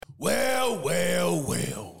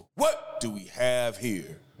have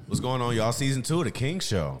here? What's going on, y'all? Season 2 of The King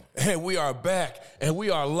Show. And we are back, and we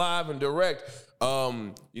are live and direct.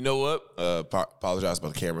 You know what? Apologize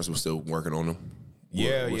about the cameras. We're still working on them.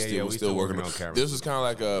 We're still working on cameras. This was kind of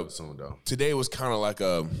like today was kind of like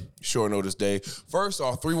a short notice day. First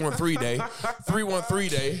off, 313 day. 313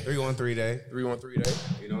 day. 313 day. 313 day.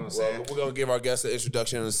 You know what I'm saying? We're going to give our guests an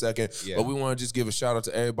introduction in a second. Yeah. But we want to just give a shout out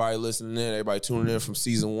to everybody listening in, everybody tuning in from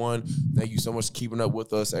season 1. Thank you so much for keeping up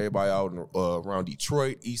with us. Everybody out around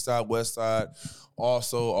Detroit, East Side, West Side.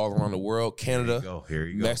 Also, all around the world, Canada, Here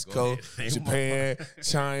you go. Mexico, Japan,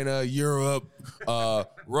 China, Europe,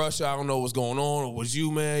 Russia. I don't know what's going on. It was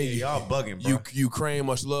you, man. Yeah, y'all bugging, bro. Ukraine,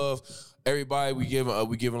 much love. Everybody, we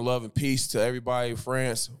giving love and peace to everybody.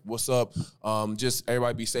 France, what's up? Just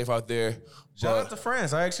everybody be safe out there. Shout out to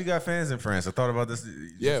France. I actually got fans in France. I thought about this.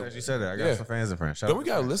 As you said that, I got some fans in France. Don't we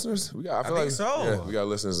got listeners? I think so. Yeah, we got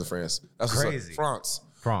listeners in France. That's crazy. France.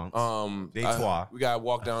 We gotta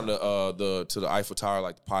walk down to the Eiffel Tower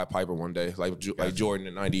like the Pied Piper one day, like Jordan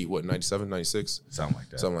in 97, 96? Something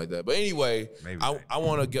like that. But anyway, I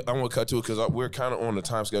want to cut to it because we're kind of on the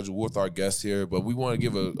time schedule with our guests here, but we want to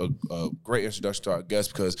give a great introduction to our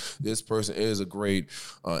guest because this person is a great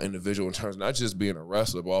individual in terms of not just being a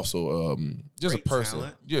wrestler, but also just great a person.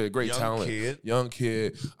 Talent. Yeah, great talent. Young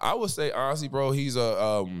kid. I would say honestly, bro, he's like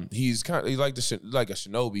a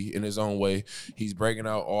shinobi in his own way. He's breaking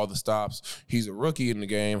out all the stops. He's a rookie in the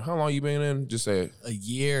game. How long you been in? Just say it. A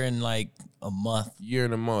year and like a month.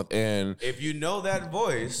 And if you know that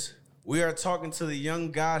voice, we are talking to the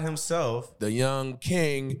young god himself, the young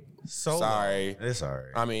king. Solo. Sorry, it's all right.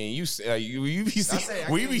 I mean, you be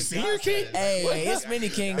seeing, we be seeing your king. Hey, it's many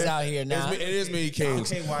kings out here now. It is many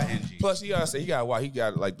kings. KYNG. Plus, you gotta say he got like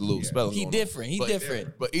the little spelling. He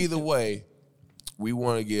different. But either way, we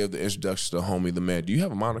want to give the introduction to homie, the man. Do you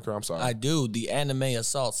have a moniker? I'm sorry. I do. The Anime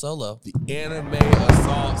Assault Solo. The Anime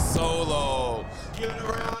Assault Solo. Give it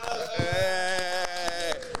around us.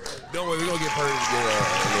 Hey. Don't worry, we're going to get Purdy to get a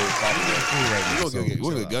little copy.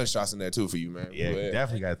 We're going to get gunshots in there, too, for you, man. Yeah,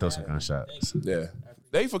 definitely got to throw some gunshots. Yeah.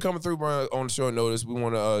 Thank you for coming through, bro, on the short notice. We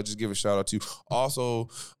want to just give a shout out to you. Also,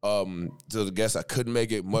 to the guests that couldn't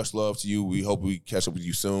make it, much love to you. We hope we catch up with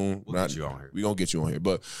you soon. We'll get you on here. We're going to get you on here.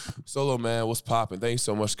 But Solo, man, what's popping? Thanks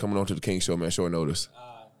so much for coming on to the King Show, man. Short notice.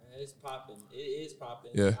 It's popping. It is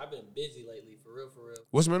popping. Yeah. I've been busy lately, for real.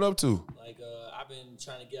 What's you been up to? Like, I've been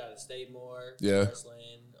trying to get out of state more. Yeah. Wrestling.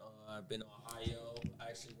 I've been to Ohio. I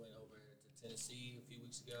actually went over to Tennessee a few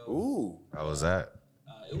weeks ago. Ooh. How was that?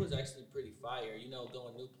 It was actually pretty fire. You know,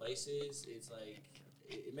 going new places, it's like,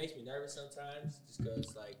 it makes me nervous sometimes just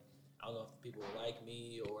because, like, I don't know if people like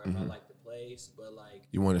me or if I like the place, but, like.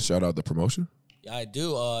 You want to shout out the promotion? Yeah, I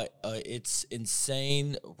do. It's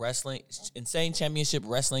Insane Championship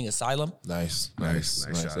Wrestling Asylum. Nice.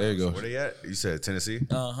 There you go. Where they at? You said Tennessee?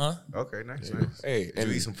 Uh-huh. Okay, nice. Hey, did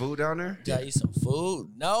you eat some food down there? Did I eat some food?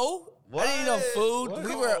 No. What? I didn't eat no food. What?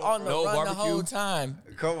 We were on the run barbecue? the whole time.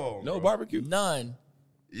 Come on, No bro. barbecue? None.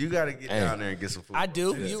 You got to get down there and get some food. I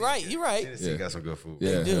do. Tennessee. You're right. Tennessee got some good food.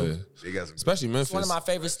 Yeah, They do. They got some especially Memphis. It's one of my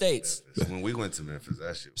favorite states. When we went to Memphis,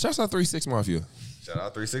 that shit. Shouts out 3-6 Mafia. Shout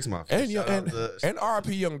out 3-6 Mafia. And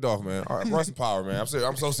RP Young Dog, man. Rest in power, man.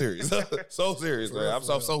 I'm so serious. So serious, man. I'm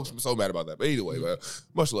so mad about that. But either way, man.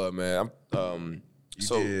 Much love, man.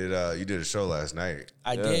 You did a show last night.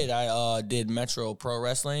 I did. I did Metro Pro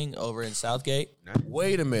Wrestling over in Southgate.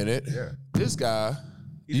 Wait a minute. Yeah. This guy.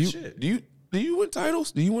 Do you win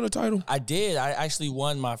titles? Do you win a title? I did. I actually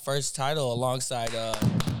won my first title alongside.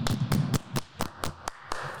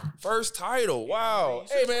 First title. Wow.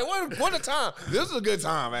 Hey, man, what a time. This is a good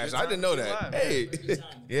time, actually. I didn't know that. Hey.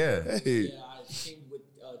 Yeah. I teamed with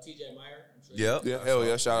TJ Meyer. Yep. Yeah, hell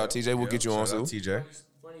yeah. Shout out TJ. We'll get you on soon. TJ.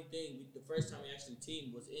 Funny thing, the first time we actually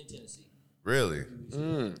teamed was in Tennessee. Really?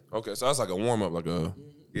 Okay, so that's like a warm up,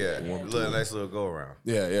 Yeah. Nice little go around.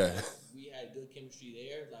 Yeah. We had good chemistry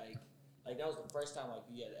there. Like that was the first time like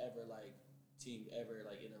we had ever like teamed ever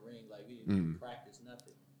like in the ring. Like we didn't practice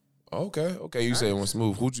nothing. Okay. You said it went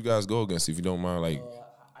smooth. Who'd you guys go against, if you don't mind? Like,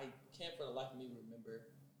 I can't for the life of me remember,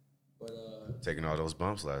 but taking all those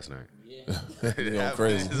bumps last night. yeah. you going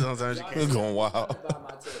crazy. Sometimes you You're can't. going wild. About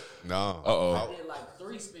my tip. No. I did like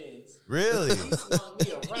 3 spins. Really? He swung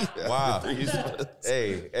me around. Wow.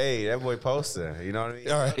 Hey, that boy posting. You know what I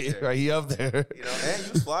mean? All right, he up there. You know,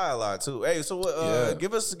 and you fly a lot too. Hey, so what?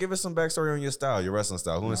 Give us some backstory on your style, your wrestling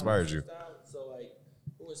style. Who inspired you? So like,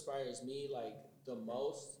 who inspires me like the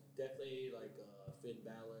most? Definitely like Finn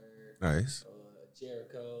Balor. Nice.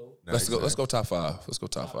 Jericho. Let's go top 5. Let's go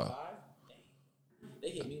top 5. They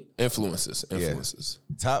hit me. Influences.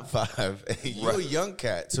 Top 5. You're a young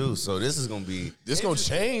cat too, so this is gonna be. This gonna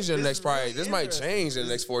change in the next probably. This might change in the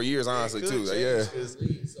next 4 years, honestly too. Yeah. So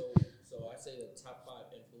I say the top 5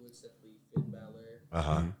 influence definitely Finn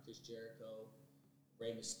Balor, Chris Jericho,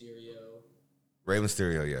 Rey Mysterio. Rey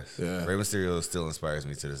Mysterio, yes. Yeah. Rey Mysterio still inspires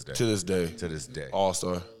me to this day. To this day.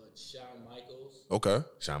 All-star. Shawn Michaels. Okay.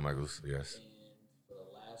 Shawn Michaels, yes. And for the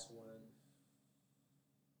last one.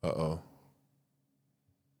 Uh-oh.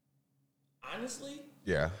 Honestly.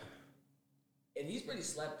 Yeah. And he's pretty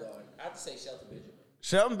slept on. I have to say Shelton Benjamin.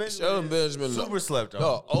 Shelton Benjamin. Super slept on.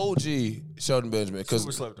 No, OG Shelton Benjamin.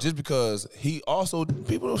 Just because he also,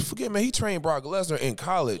 people don't forget, man, he trained Brock Lesnar in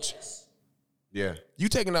college. Yes. Yeah. You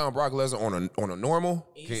taking down Brock Lesnar on a normal?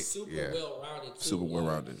 He's super well-rounded, too. Super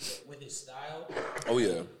well-rounded. With his style. Oh,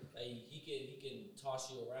 yeah. Like, he can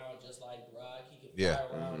toss you around just like Brock. He can fly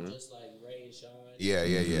around just like Ray and Shawn. Yeah.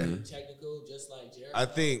 Technical, just like Jericho.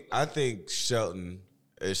 I think Shelton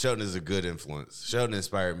is a good influence. Shelton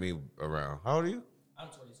inspired me around. How old are you? I'm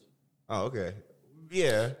 22. Oh, okay.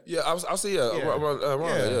 Yeah. Yeah, I'll say around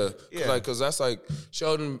there, yeah. Like, cause that's like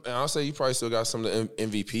Sheldon, and I'll say you probably still got some of the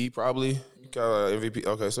MVP, probably. You got MVP.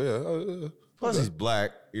 Okay, so yeah. Plus he's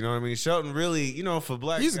black. You know what I mean? Shelton really, for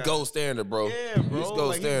black. He's a gold standard, bro. Yeah, bro. He's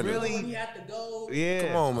gold standard. When he had to go. Yeah.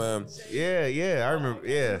 Come on, man. Yeah. I remember.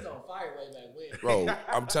 Yeah. He was on fire way back when. Bro,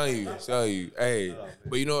 I'm telling you. Hey,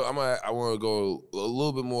 but I want to go a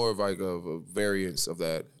little bit more of like a variance of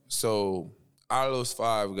that. So out of those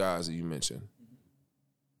 5 guys that you mentioned,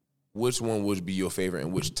 which one would be your favorite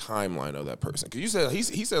and which timeline of that person? Because you said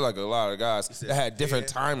he said like a lot of guys that had different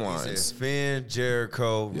timelines. He said Finn,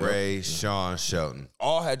 Jericho, Ray, Shawn, Shelton.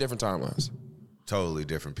 All had different timelines. Totally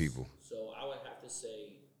different people. So I would have to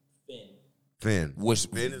say Finn. Which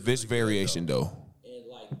variation though? And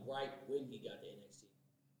like right when he got to NXT.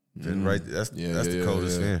 Finn, right? That's the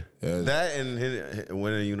coldest Finn. Yeah. That and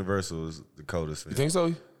winning Universal is the coldest Finn. You think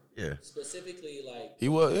so? Yeah. Specifically, like he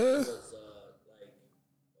was. Yeah. He was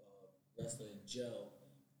wrestling Joe.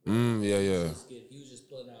 Yeah. He was just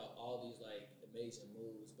pulling out all these like amazing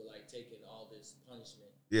moves, but like taking all this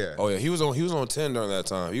punishment. Yeah. Oh yeah, he was on 10 during that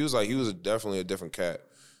time. He was definitely a different cat.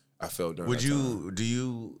 I felt during. Do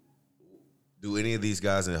you do any of these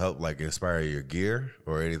guys that help like inspire your gear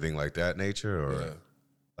or anything like that nature, or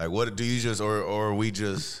like what do you just or are we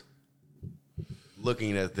just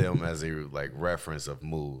looking at them as a like reference of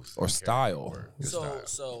moves or style?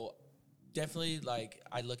 So definitely like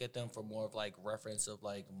I look at them for more of like reference of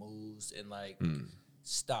like moves and like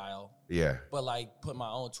style. Yeah. But like put my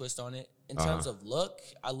own twist on it. In terms of look,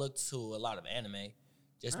 I look to a lot of anime.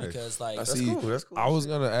 Just because, like, that's cool. I was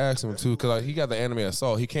gonna ask him too, cause like he got the anime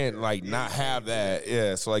assault. He can't like not have that.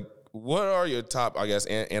 Yeah. So like, what are your top, I guess,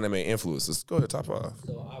 anime influences? Go ahead, top 5.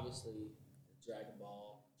 So obviously, Dragon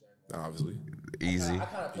Ball. Obviously, easy. I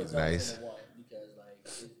kind of put nice. in one because like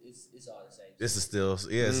it's all the same. This is still it's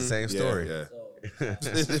the same story. Yeah.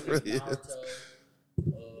 So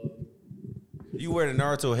Naruto. You wear the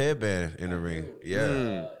Naruto headband in the ring.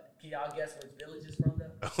 Yeah. Can y'all guess which village is from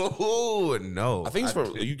them? Oh no! I think it's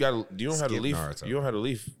from you. don't have to leave. Naruto. You don't have to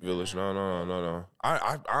leave village. No.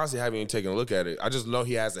 I honestly haven't even taken a look at it. I just know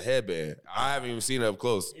he has a headband. I haven't even seen it up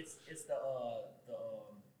close. It's the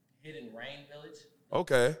Hidden Rain village.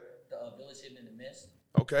 Okay. The village hidden in the mist.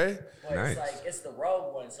 Okay. But nice. it's the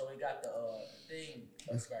rogue one, so we got the thing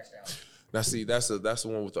scratched out. Now see, that's the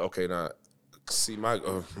one with the see my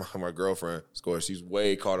girlfriend, of course, she's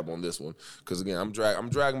way caught up on this one because again, I'm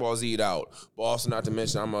Dragon Ball Z'd out, but also not to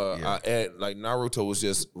mention like Naruto was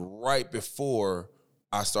just right before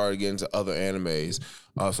I started getting to other animes,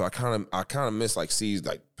 so I kind of missed like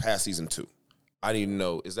past season 2. I need to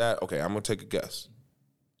know, is that okay? I'm gonna take a guess.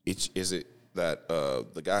 Is it that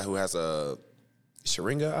the guy who has a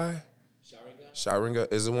Sharinga eye? Sharinga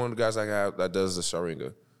is it one of the guys that does the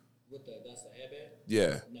Sharinga? That's the headband?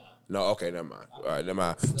 Yeah. No, okay, never mind. All right, never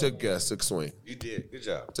mind. Took a guess, took a swing. You did. Good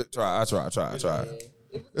job. I tried. Try.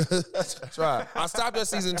 I stopped at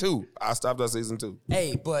season 2.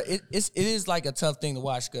 Hey, but it is like a tough thing to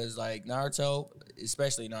watch because like Naruto,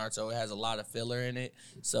 especially Naruto, it has a lot of filler in it.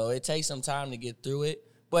 So it takes some time to get through it.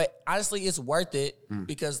 But honestly, it's worth it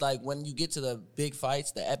because like when you get to the big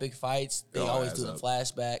fights, the epic fights, they always do the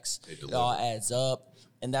flashbacks. It all adds up.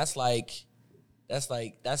 And that's what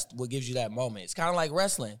gives you that moment. It's kind of like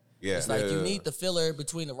wrestling. Yeah. It's like you need the filler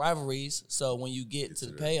between the rivalries, so when you get to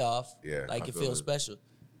the payoff, it feels special.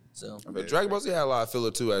 So Dragon Ball Z had a lot of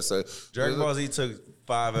filler too. I say Dragon Ball Z took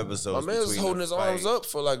 5 episodes. My man was holding his arms up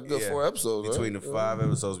for like good 4 episodes. Between the 5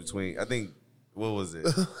 episodes, I think what was it?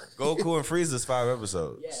 Goku and Frieza's 5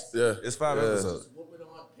 episodes. Yes. Yeah, it's 5 episodes. Whooping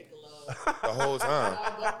on Piccolo. The whole time.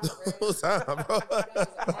 The whole time, bro.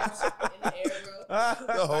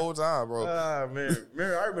 The whole time, bro. Man,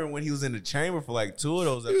 I remember when he was in the chamber for like 2 of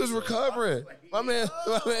those episodes. He was recovering. My man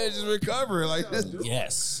just recovering like this.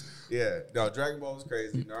 Yes. Yeah, no, Dragon Ball was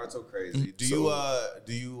crazy. Naruto crazy. Do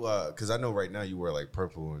you because I know right now you wear like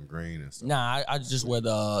purple and green and stuff. Nah, I just wear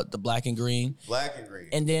the black and green. Black and green.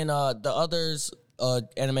 And then the others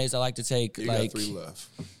animes I like to take You like got 3 left.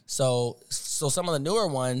 So some of the newer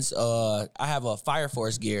ones, I have a Fire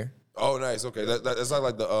Force gear. Oh, nice. Okay, that's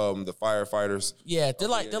like the firefighters. Yeah, they're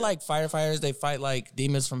like firefighters. They fight like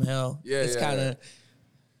demons from hell. Yeah, it's kind of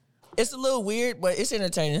it's a little weird, but it's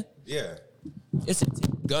entertaining. Yeah. It's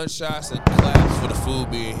Gunshots and claps for the food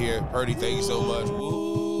being here. Purdy, thank you so much.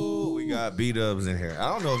 Ooh, we got B-Dubs in here. I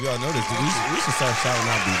don't know if y'all know this. We should start shouting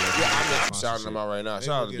out B-Dubs. Yeah, I'm shouting them out right now.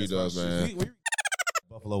 Shout out to B-Dubs, man.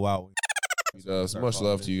 Buffalo Wild Wings. B-Dubs, much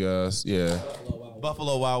love to you guys. Yeah.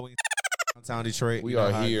 Buffalo Wild Wings. Downtown Detroit. We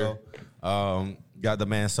are here. Got the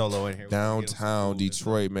man Solo in here. Downtown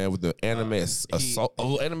Detroit, man, with the anime assault.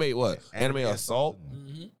 Anime what? Anime assault?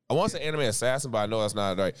 Mm-hmm. I want to say anime assassin, but I know that's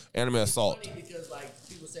not right. Anime assault. funny because like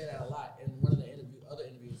people say that a lot. In one of the other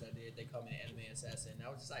interviews I did, they call me an anime assassin. And I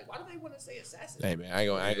was just like, why do they want to say assassin? Hey man, I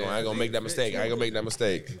ain't gonna make that mistake. I ain't gonna make that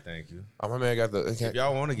mistake. Thank you. Oh my man got the. If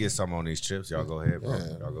y'all want to get some on these chips, y'all go ahead, bro.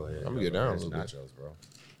 Yeah. Y'all go ahead. I'm gonna get down a little bit. Nachos, bro.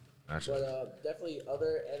 Nachos. But definitely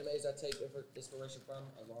other animes I take inspiration from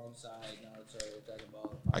alongside Naruto, Dragon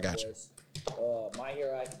Ball. I got you. My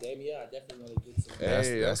Hero Academia. I definitely want to get some.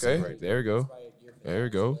 Hey, that's okay. great. There you go. There you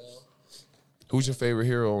go. Who's your favorite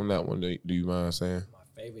hero on that one? Do you mind saying? My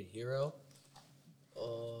favorite hero,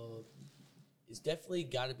 it's definitely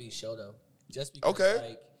got to be Shoto. Just because,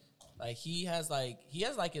 Okay. like he has like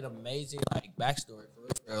an amazing like backstory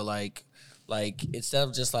for real. Like instead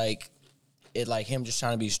of just like it like him just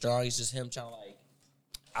trying to be strong, it's just him trying to like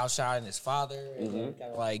outshine his father and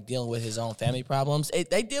kind of like dealing with his own family problems.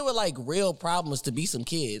 They deal with like real problems to be some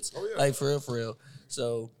kids. Oh, yeah. Like for real.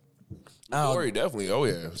 So Story definitely. Oh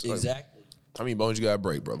yeah. It's like, exactly. how many bones you got to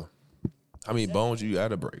break, brother? How many bones you got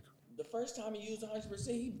to break? The first time he used 100%,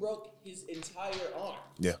 he broke his entire arm.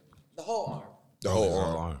 Yeah. The whole arm. The whole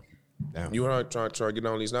arm. Damn. You want to try to get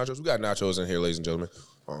on these nachos? We got nachos in here, ladies and gentlemen.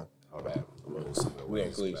 Oh, bad. we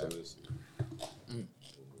gonna clean some of this.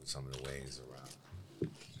 Some of the wings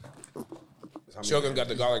around. Shogun got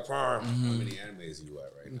the garlic parm. How many animes are you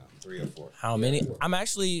at right now? 3 or 4? How many? I'm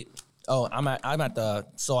actually. Oh, I'm at the.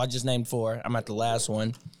 So I just named 4. I'm at the last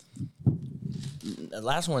one. The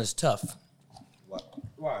last one is tough.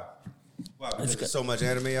 Why? Because there's so much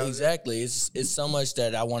anime out there? Exactly. It's so much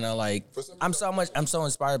that I want to like. I'm so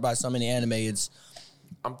inspired by so many anime.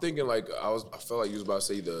 I'm thinking like I felt like you was about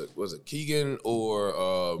to say was it Keegan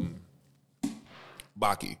or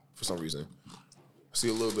Baki for some reason. I see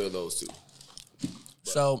a little bit of those two.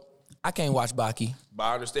 So I can't watch Baki. But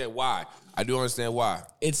I understand why. I do understand why.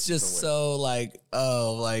 It's just so like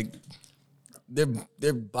like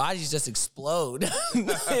their bodies just explode.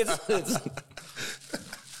 it's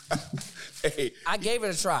Hey, I gave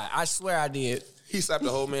it a try. I swear I did. he slapped the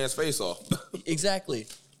whole man's face off. Exactly.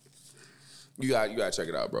 You gotta check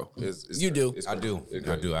it out, bro. You do. I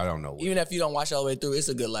do. I don't know. Even if you don't watch all the way through, it's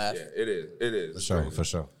a good laugh. Yeah, it is. It is. For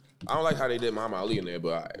sure. I don't like how they did Muhammad Ali in there, but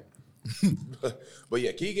all right. But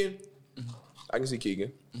yeah, Keegan. I can see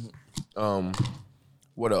Keegan.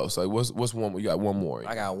 What else? Like, what's one? You got one more.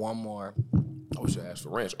 I got one more. I wish I asked for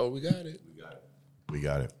ranch. Oh, we got it. We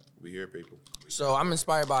got it. We here, people. So I'm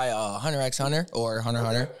inspired by Hunter x Hunter or Hunter x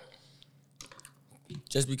Hunter.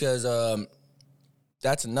 Just because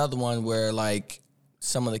that's another one where like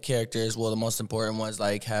some of the characters, well, the most important ones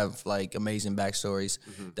like have like amazing backstories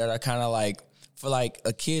that are kind of like for like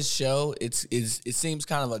a kid's show. It seems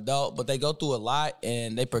kind of adult, but they go through a lot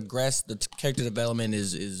and they progress. The character development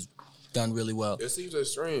is done really well. It seems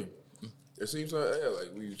extreme. It seems like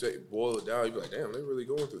when you boil it down, you be like, damn, they're really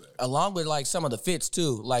going through that. Along with like some of the fits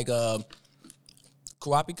too, like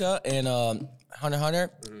Kurapika and Hunter x Hunter.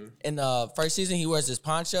 In the first season, he wears this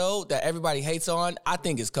poncho that everybody hates on. I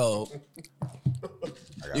think it's cold.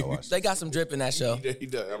 I gotta watch. They got some drip in that show. He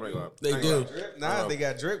does. I'm not gonna. They do. Nah, they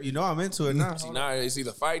got drip. You know I'm into it now. Nah, it's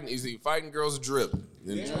either fighting girls or drip.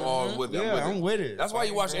 And Jamal with them. Yeah, I'm with it. That's why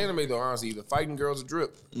you watch anime though, honestly. Either fighting girls or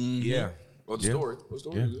drip. Yeah. Or the story.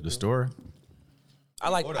 The story. I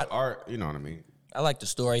like Or the art, you know what I mean? I like the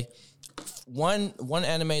story. One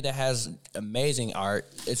anime that has amazing art.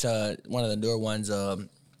 It's one of the newer ones.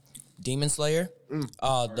 Demon Slayer.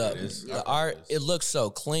 The art it looks so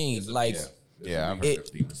clean. Like Yeah, I've heard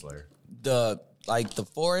of Demon Slayer. the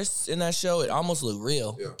forests in that show. It almost look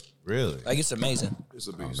real. Yeah. Really? Like it's amazing. It's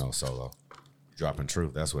a I don't beast. know Solo. Dropping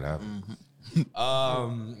truth. That's what happened.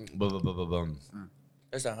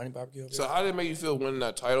 That's that honey barbecue. So how did it make you feel winning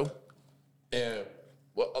that title? And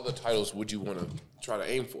what other titles would you want to try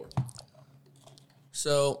to aim for?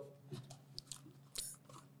 So,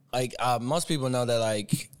 like, most people know that,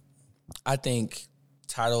 like, I think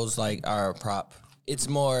titles, like, are a prop. It's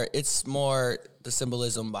more the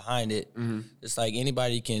symbolism behind it. Mm-hmm. It's like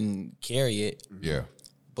anybody can carry it. Yeah.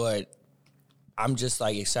 But I'm just,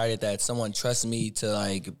 like, excited that someone trusts me to,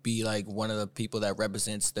 like, be, like, one of the people that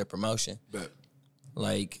represents their promotion. Bet.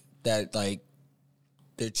 Like, that, like,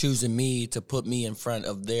 they're choosing me to put me in front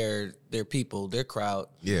of their people, their crowd.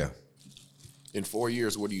 Yeah. In 4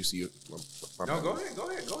 years, what do you see? No, go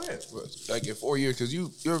ahead. Like in 4 years, because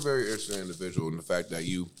you're a very interesting individual in the fact that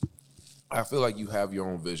I feel like you have your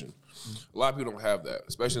own vision. A lot of people don't have that,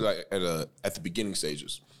 especially like at the beginning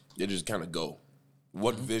stages. They just kind of go.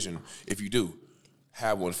 What vision, if you do,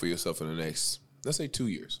 have one for yourself in the next, let's say 2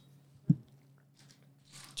 years?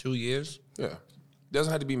 2 years? Yeah. Doesn't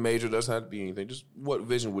have to be major, doesn't have to be anything. Just what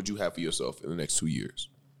vision would you have for yourself in the next 2 years?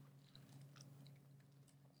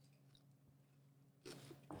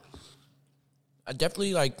 I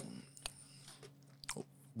definitely like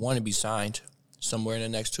want to be signed somewhere in the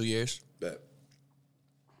next 2 years. Bet.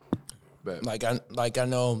 Like I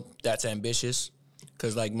know that's ambitious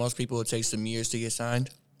because like most people it takes some years to get signed.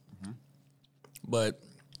 Mm-hmm. But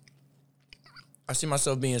I see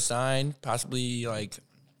myself being signed, possibly like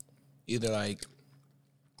either like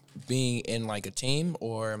being in like a team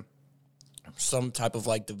or some type of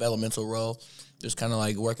like developmental role, just kind of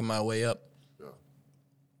like working my way up. Yeah.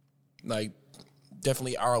 Like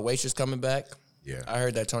definitely ROH is coming back. Yeah. I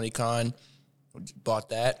heard that Tony Khan bought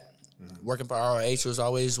that. Mm-hmm. Working for ROH was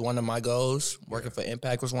always one of my goals. Working for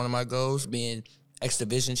Impact was one of my goals. Being X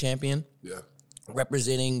Division champion. Yeah.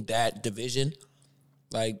 Representing that division.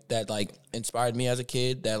 Like that like inspired me as a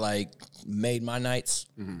kid. That like made my nights.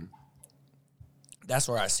 Mm-hmm. That's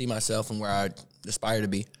where I see myself and where I aspire to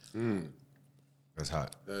be. Mm. That's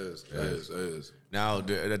hot. That is. Now,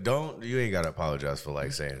 you ain't got to apologize for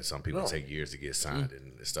like saying some people take years to get signed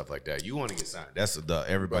and stuff like that. You want to get signed. That's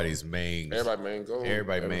everybody's main goal.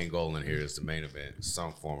 Everybody's main goal in here is the main event,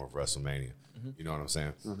 some form of WrestleMania. Mm-hmm. You know what I'm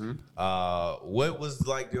saying? Mm-hmm. What was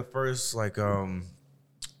like your first like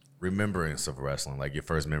remembrance of wrestling? Like your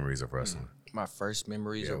first memories of wrestling? My first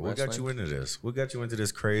memories of wrestling. What got you into this? What got you into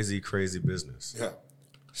this crazy business? Yeah.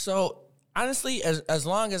 So honestly, as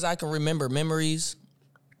long as I can remember memories,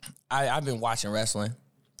 I've been watching wrestling.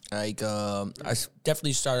 Like I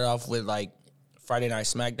definitely started off with like Friday Night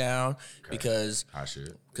SmackDown because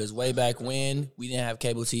way back when we didn't have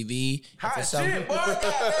cable TV. Hot shit, boy! That's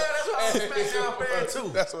why I was a SmackDown fan too.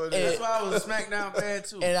 That's why I was a SmackDown fan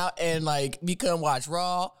too. And like we couldn't watch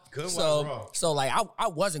Raw. So like I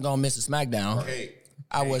wasn't gonna miss a SmackDown.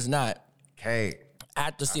 I was not. I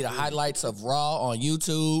had to see the highlights of Raw on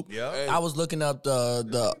YouTube. Yeah. I was looking up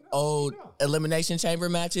the old Elimination Chamber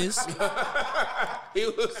matches. He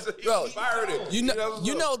fired it. You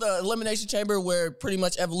know the Elimination Chamber where pretty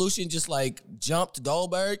much Evolution just like jumped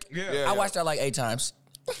Goldberg? Yeah. I watched that like 8 times.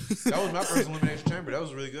 That was my first Elimination Chamber. That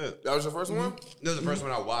was really good. That was your first one? That was the first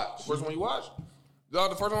one I watched. First one you watched? No,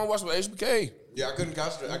 the first one I watched was HBK. Yeah, I couldn't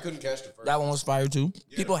catch the first. That one was fire too.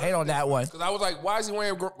 Yeah, people hate on that one because I was like, "Why is he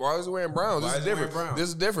wearing browns? This is different. This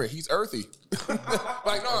is different. He's earthy."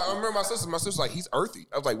 Like, no, I remember my sister. My sister's like, "He's earthy."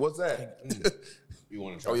 I was like, "What's that?" You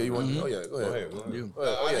want to try? Oh yeah, you want? Mm-hmm. Oh yeah, go ahead.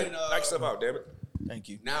 Oh yeah, knock stuff out, damn it. Thank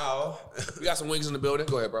you. Now we got some wings in the building.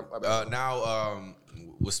 Go ahead, bro. Now,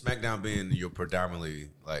 with SmackDown being your predominantly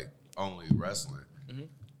like only wrestling,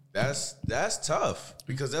 that's tough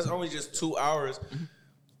because that's only just 2 hours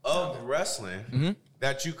of wrestling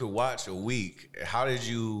that you could watch a week. How did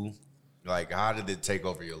it take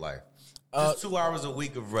over your life? Just 2 hours a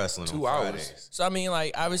week of wrestling. 2 hours. So I mean,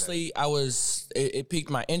 like obviously, it piqued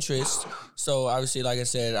my interest. So obviously, like I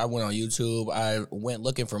said, I went on YouTube. I went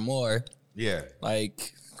looking for more. Yeah.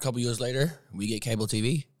 Like a couple years later, we get cable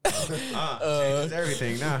TV. Changes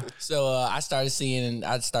everything now. So I started seeing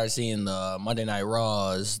the Monday Night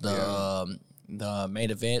Raws, the main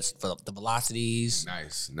events for the Velocities.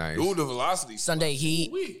 Nice. Ooh, the Velocities. Sunday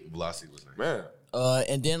Heat. Velocity was nice. Man.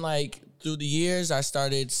 And then like through the years, I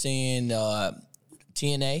started seeing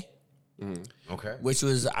TNA. Okay. Which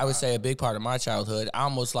was, I would say, a big part of my childhood. I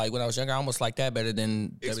almost like, when I was younger, I almost liked that better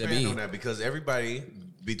than Expand WWE. on that because everybody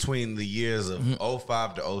between the years of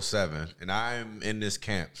 05 to 07, and I'm in this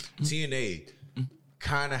camp, TNA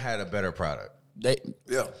kind of had a better product. But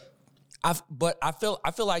I feel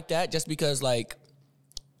like that just because like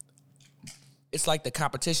it's like the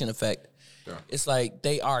competition effect. Yeah. It's like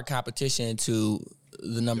they are competition to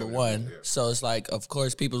the number one. Yeah. So it's like, of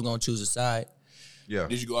course, people's gonna choose a side. Yeah.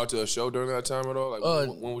 Did you go out to a show during that time at all? Like,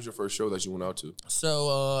 when was your first show that you went out to?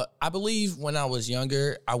 So I believe when I was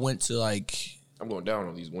younger, I went to like. I'm going down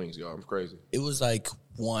on these wings, y'all. I'm crazy. It was like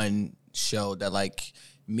one show that like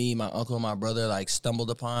me, my uncle, and my brother like stumbled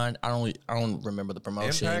upon. I don't remember the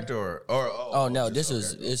promotion. Impact or no, this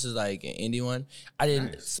is like an indie one. I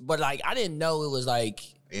didn't, but like I didn't know it was like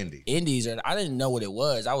indies, or I didn't know what it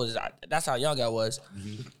was. That's how young I was.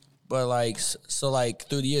 Mm-hmm. But like so like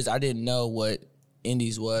through the years, I didn't know what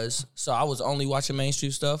indies was. So I was only watching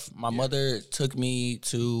mainstream stuff. My mother took me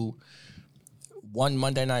to one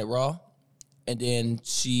Monday Night Raw. And then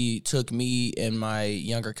she took me and my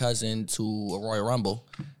younger cousin to a Royal Rumble.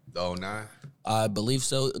 Oh, 09? I believe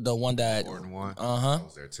so. The one that... Jordan won? Uh-huh. I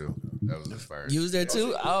was there, too. That was inspiring. You was there,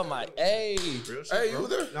 too? Oh, my... Hey. Hey, you were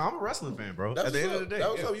there? No, I'm a wrestling fan, bro. At the end of the day.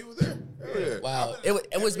 That was up. You were there. Yeah. Wow.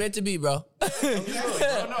 It was meant to be, bro. No,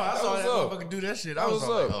 I saw that motherfucker do that shit. I was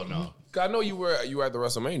like, oh, no. I know you were at the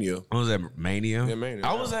WrestleMania. I was at Mania. Yeah, Mania.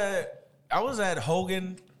 I was at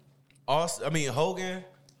Hogan. Hogan...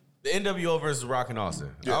 The NWO versus Rock and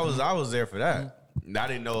Austin. Yeah. I was there for that. I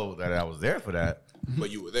didn't know that I was there for that.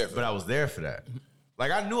 But you were there for that. But I was there for that.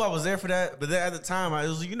 Like, I knew I was there for that, but then at the time, I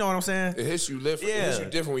was, you know what I'm saying? It hits you different. Yeah. It hits you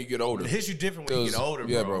different when you get older. It hits you different when you get older,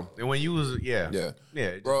 bro. Yeah, bro. And when you was, yeah.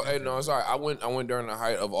 Bro, hey, no, sorry. I went during the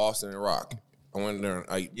height of Austin and Rock. I went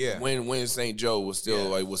during, when St. Joe was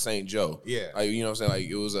still, was St. Joe. Yeah. Like, you know what I'm saying? Like,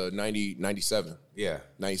 it was 97. Yeah.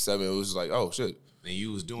 97, it was like, oh, shit. And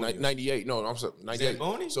you was doing 98. No, I'm sorry. 98.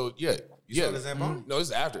 Zamboni? So, yeah. You saw the Zamboni? No, this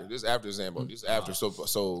is after. This is after Zamboni. This is after.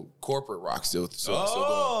 So corporate rock still going.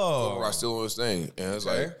 Corporate rock still doing his thing. And it's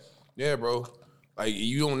like, yeah, bro. Like,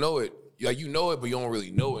 you don't know it. Like, you know it, but you don't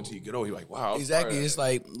really know it until you get older. You're like, wow. Exactly. It's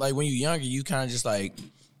like when you're younger, you kind of just like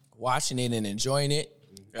watching it and enjoying it.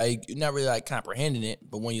 Like, you're not really like comprehending it,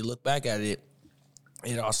 but when you look back at it,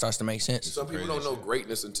 it all starts to make sense. Some people don't know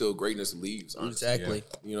greatness until greatness leaves. Honestly. Exactly.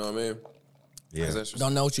 Yeah. You know what I mean? Yeah.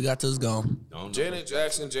 Don't know what you got till it's gone. Janet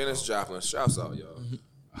Jackson, Janis Joplin. Shouts out, y'all.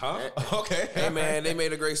 Huh? Okay. Hey, man, they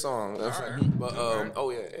made a great song. Right. But,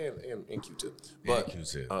 and Q-Tip. But,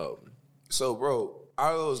 Q-Tip. So, bro,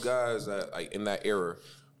 out of those guys that, like, in that era,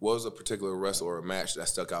 what was a particular wrestler or a match that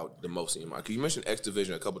stuck out the most in your mind? Because you mentioned X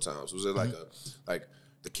Division a couple times. Was it like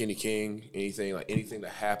the Kenny King, anything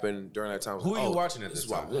that happened during that time? Who are you watching at this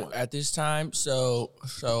time? At this time, so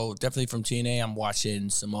definitely from TNA, I'm watching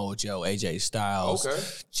Samoa Joe, AJ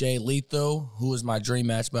Styles, Jay Lethal, who was my dream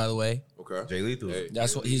match, by the way. Okay, Jay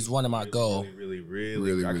Lethal. He's one of my goals.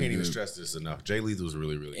 Really. I can't even stress this enough. Jay Lethal's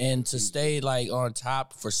really. And to stay like on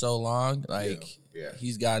top for so long, like. Yeah.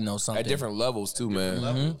 He's got to know something. At different levels, too, man.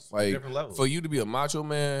 Like, different levels. For you to be a Macho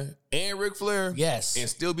Man and Ric Flair, yes, and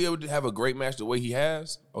still be able to have a great match the way he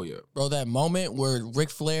has, oh, yeah. Bro, that moment where Ric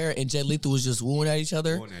Flair and Jay Lethal was just wooing at each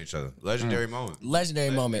other. Legendary moment.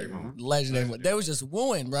 Legendary moment. They was just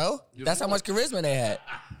wooing, bro. That's how much charisma they had.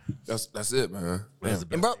 That's it, man.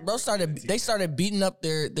 And bro started beating up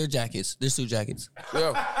their jackets, their suit jackets. Yeah.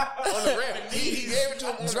 On the ramp. He gave it to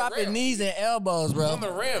him on dropping the ramp. knees and elbows, bro. On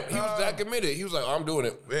the ramp. He was that committed. He was like, I'm doing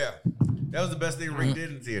it. Yeah. That was the best thing Rick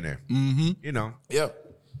did in TNA. Mm-hmm. You know. Yeah.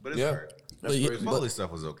 But it's hard. Foley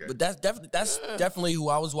stuff was okay. But that's definitely who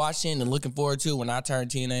I was watching and looking forward to when I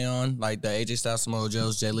turned TNA on. Like the AJ Styles, Samoa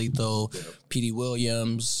Joe's, Jay Lethal, Petey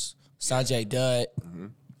Williams, Sanjay Dutt,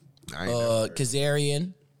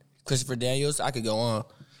 Kazarian, Christopher Daniels. I could go on.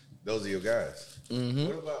 Those are your guys. Mm-hmm.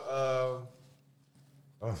 What about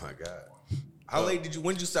oh my God. How late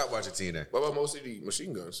when did you stop watching TNA? What about most of the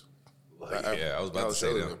Machine Guns? I was about to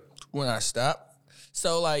say them. When I stopped.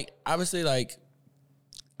 So like obviously like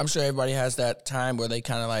I'm sure everybody has that time where they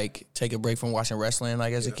kind of like take a break from watching wrestling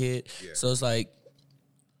like as a kid. Yeah. So it's like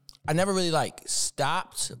I never really like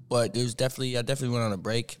stopped, but I definitely went on a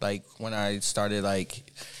break like when I started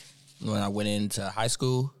like when I went into high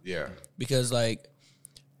school. Yeah. Because like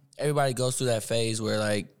everybody goes through that phase where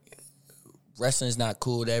like wrestling is not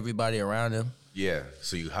cool to everybody around them. Yeah,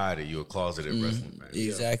 so you hide it. You're a closeted wrestling fan.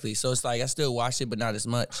 Exactly. So it's like I still watch it, but not as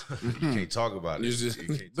much. You can't talk about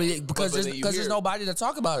it. Because there's nobody to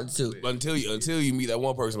talk about it to. But until you meet that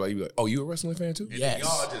one person, like you be like, oh, you a wrestling fan too? And yes.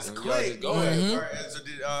 Y'all just click. Go ahead. All right, so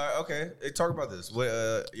okay, talk about this.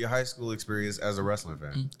 What your high school experience as a wrestling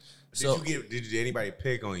fan? Did anybody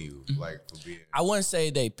pick on you like for being? I wouldn't say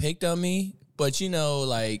they picked on me, but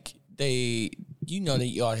like that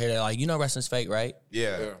y'all hear that like wrestling's fake, right?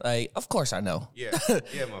 Yeah. Like of course I know. Yeah,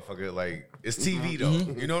 motherfucker. Like it's TV though.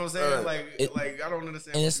 You know what I'm saying? Like I don't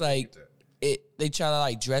understand. And it's like they try to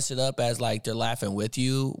like dress it up as like they're laughing with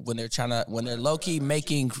you when they're low key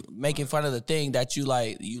making fun of the thing that you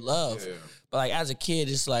love. Yeah. But like as a kid,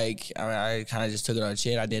 it's like I kind of just took it on the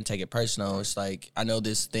chin. I didn't take it personal. It's like I know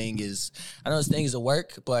this thing is a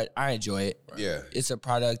work, but I enjoy it. Yeah, it's a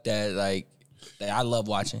product that I love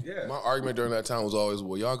watching. Yeah, my argument during that time was always,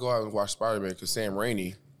 well, y'all go out and watch Spider-Man because Sam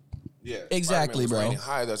Raimi. Yeah, exactly, bro.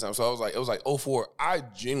 High at that time, so it was like 04. I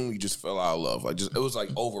genuinely just fell out of love. It was like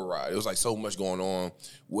override. It was like so much going on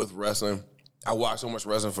with wrestling. I watched so much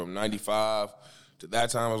wrestling from '95 to that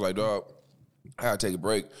time. I was like, dog, I gotta take a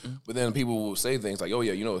break. But then people will say things like, "Oh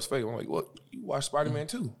yeah, you know it's fake." I'm like, "What? You watch Spider-Man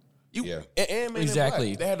too?" And Man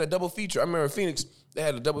exactly. in Black. They had a double feature. I remember Phoenix. They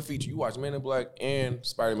had a double feature. You watch Man in Black and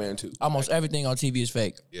Spider-Man 2. Almost everything on TV is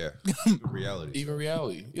fake. Yeah, reality. Even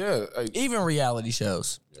reality. Yeah. Even reality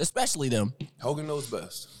shows, especially them. Hogan knows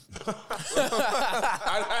best. I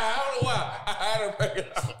don't know why. I had to figure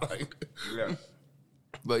it out. Yeah.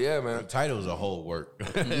 But yeah, man. The title is a whole work.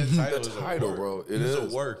 The title, bro.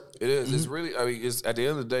 It's a work. It is. Mm-hmm. It's really, it's at the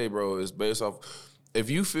end of the day, bro, it's based off, if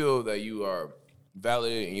you feel that you are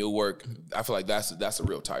validated in your work, I feel like that's a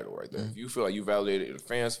real title right there. If you feel like you validated and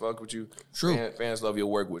fans fuck with you, true. Fans love your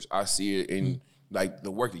work, which I see it in like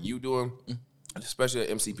the work that you doing, especially at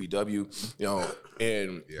MCPW, you know,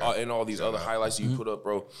 and all these other highlights you put up,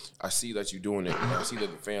 bro. I see that you're doing it, and I see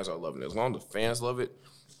that the fans are loving it. As long as the fans love it,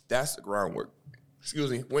 that's the groundwork.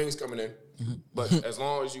 Excuse me, wings coming in. But as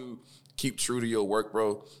long as you keep true to your work,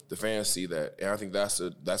 bro, the fans see that, and I think that's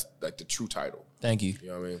like the true title. Thank you. You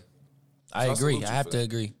know what I mean? I agree. I have to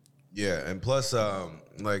agree. Yeah, and plus,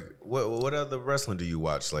 like, what other wrestling do you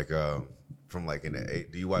watch? Like, from like in the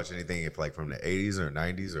do you watch anything like from the 80s or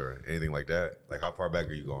 90s or anything like that? Like, how far back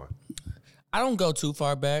are you going? I don't go too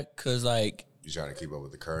far back because like you trying to keep up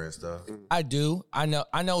with the current stuff. I do. I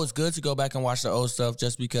know it's good to go back and watch the old stuff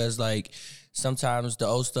just because like sometimes the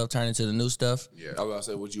old stuff turn into the new stuff. Yeah, I was about to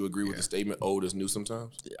say, would you agree with the statement "old is new"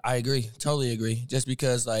 sometimes? I agree. Totally agree. Just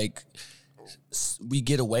because like we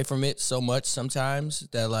get away from it so much sometimes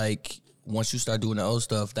that like once you start doing the old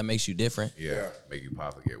stuff, that makes you different. Yeah, make you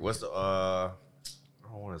pop again. What's the I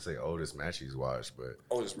don't want to say oldest match he's watched, but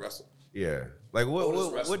oldest wrestler. Yeah, like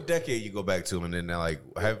what decade you go back to, and then like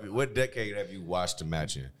what decade have you watched the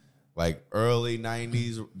match in? Like early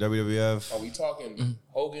 '90s WWF. Are we talking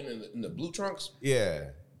Hogan in the blue trunks? Yeah.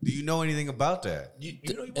 Do you know anything about that? You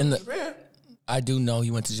know he went to Japan. I do know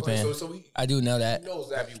he went to Japan. I do know that.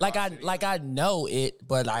 I know it,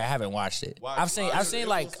 but I haven't watched it. I've seen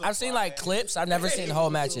like clips. I've never seen whole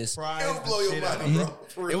matches. It'll blow your mind,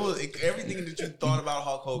 bro. It was everything that you thought about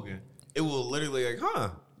Hulk Hogan. It was literally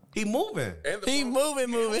like, he moving. He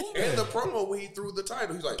moving. And the promo when he threw the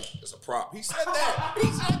title, he's like, it's a prop. He said that.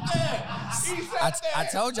 I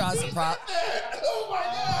told y'all it's a prop. Oh my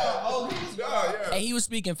God. Yeah. And he was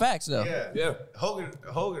speaking facts though. Yeah.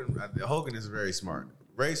 Hogan is very smart.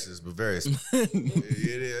 Racist, but very smart.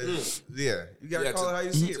 It is. Yeah. You gotta call it how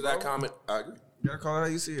you see it. To that comment, I agree. You gotta call it how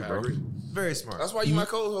you see it, bro. Very smart. That's why you my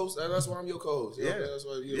co-host. That's why I'm your co-host. Yeah. That's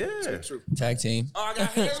why it's true. Tag team. Oh, I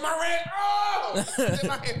got here's my red. Oh,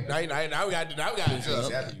 now we got to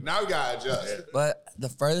adjust. Now we got to adjust. But the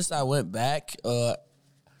furthest I went back,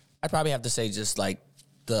 I'd probably have to say just like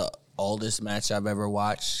the oldest match I've ever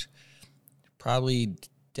watched. Probably,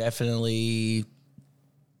 definitely,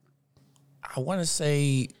 I want to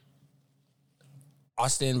say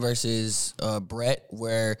Austin versus Brett,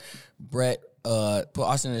 where Brett put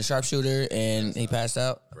Austin in a sharpshooter and he passed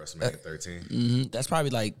out. WrestleMania 13. Mm-hmm. That's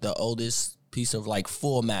probably like the oldest piece of like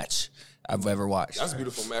full match I've ever watched. That's a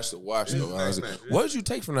beautiful match to watch, though. What did you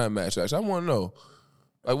take from that match? Actually, I want to know.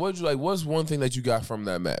 Like, what's one thing that you got from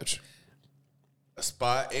that match? A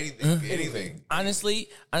spot, anything. Honestly,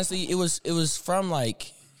 it was from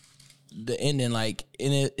like the ending, like,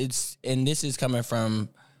 and this is coming from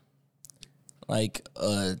like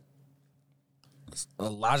a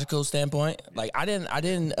logical standpoint. Like, I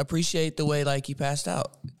didn't appreciate the way like he passed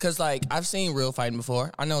out, because like I've seen real fighting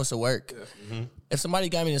before. I know it's a work. Yeah. Mm-hmm. If somebody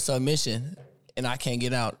got me in a submission and I can't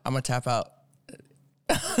get out, I'm gonna tap out.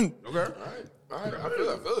 Okay, all right. I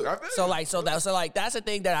feel it. So that's the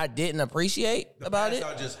thing that I didn't appreciate about it.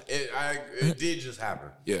 It did just happen.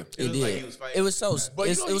 Yeah, it did. Like he was fighting. It was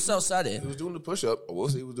so sudden. He was doing the push up. We'll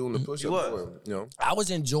see. He was doing the push up. You know, I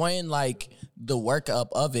was enjoying like the workup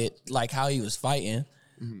of it, like how he was fighting.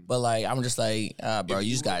 Mm-hmm. But like I'm just like, bro,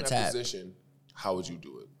 you just got to tap. Position, how would you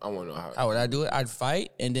do it? I want to know how would I do it? I'd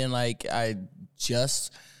fight, and then like I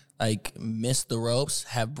just like miss the ropes,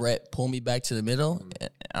 have Brett pull me back to the middle.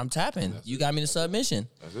 I'm tapping. You got me to submission.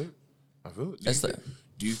 That's it. I feel it.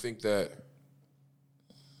 Do you think that?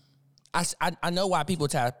 I know why people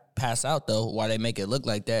tap pass out though. Why they make it look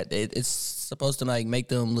like that? It's supposed to like make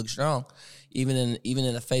them look strong, even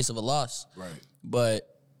in the face of a loss. Right. But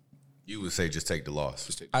you would say just take the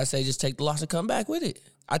loss. I say just take the loss and come back with it.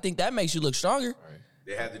 I think that makes you look stronger. Right.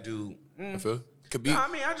 They had to do. I feel could be. No,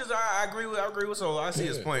 I mean, I agree with Solo. I see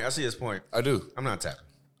his point. I do. I'm not tapping.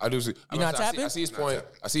 I do see. You not tapping? I see his point.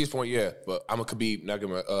 I see his point. Yeah, but I'm a Khabib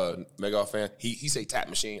Nurmagomedov fan. He say tap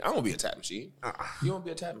machine. I don't want to be a tap machine. You want to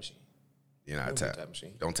be a tap machine. You're not a tap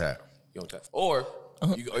machine. Don't tap. You don't tap. Or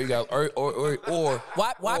you got or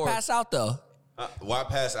why pass out though? Why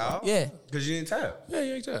pass out? Yeah, because you didn't tap. Yeah,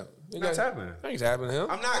 you ain't tap. You're not tapping. I ain't tapping him.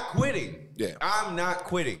 I'm not quitting. Yeah, I'm not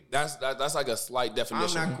quitting. That's like a slight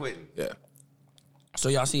definition. I'm not quitting. Yeah. So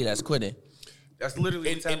y'all see that's quitting. That's literally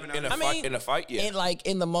in a fight. Yeah,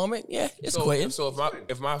 in the moment, yeah, it's quitting. So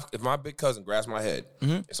if my big cousin grabs my head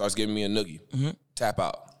and starts giving me a noogie, tap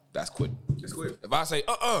out. That's quitting. It's quitting. If I say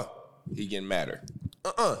he getting madder.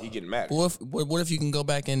 He getting madder. What if you can go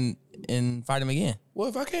back and fight him again? What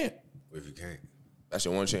if I can't? What if you can't? That's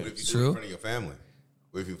your one chance. What if you do it in front of your family?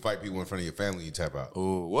 What if you fight people in front of your family, you tap out?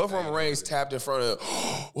 Ooh, what if Roman Reigns tapped in front of?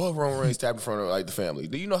 What if Roman Reigns tapped in front of like the family?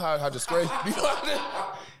 Do you know how disgrace? True.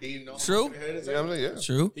 You know what I'm saying? Yeah.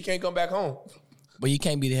 True. He can't come back home. But you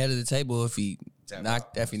can't be the head of the table if he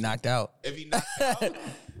knocked out. If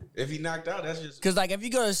he knocked out, that's just because like if you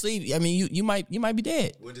go to sleep, I mean you might be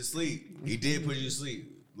dead. Went to sleep. He did put you to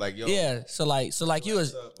sleep. Like yo. Yeah. So you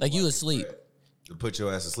was asleep. To put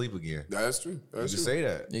your ass to sleep again. That's true. That's you can say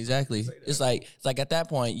that. Exactly. It's like at that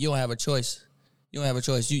point you don't have a choice. You don't have a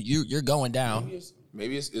choice. You're going down.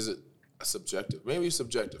 Maybe it's is it subjective? Maybe it's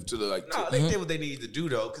subjective to the like. No, they did what they needed to do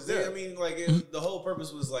though, because I mean, like the whole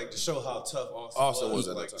purpose was like to show how tough Austin was.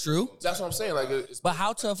 Like, true. That's what I'm saying. Like, but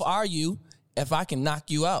how tough are you if I can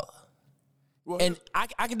knock you out? Well, and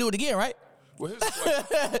I can do it again, right? Well,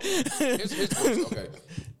 here's his question. Okay.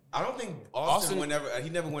 I don't think Austin he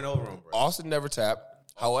never went over him, bro. Austin never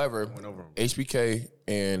tapped. However, HBK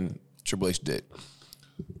and Triple H did.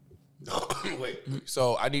 Wait.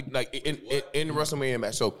 So I need like in the WrestleMania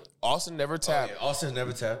match. So Austin never tapped. Yeah, Austin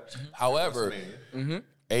never tapped. However,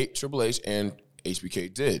 Triple H and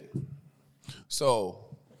HBK did.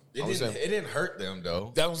 So it didn't hurt them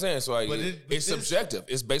though. That's what I'm saying. So like, it's subjective.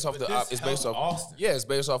 It's based off It's based off Austin. Yeah, it's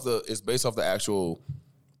based off the actual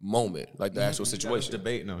moment, like the actual situation.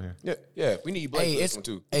 Debating on here. Yeah. We need Blake for this one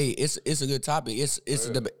too. Hey, it's a good topic.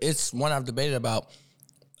 It's one I've debated about.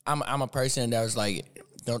 I'm a person that was like,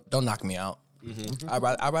 don't knock me out. Mm-hmm.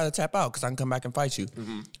 I'd rather tap out because I can come back and fight you.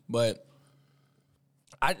 Mm-hmm. But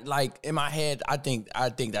I like in my head, I think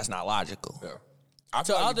that's not logical. Yeah.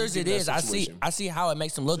 To others, it is. I see how it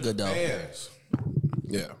makes them look good though. Fans,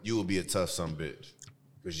 yeah, you will be a tough son bitch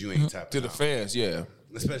because you ain't tapping to the fans. Yeah.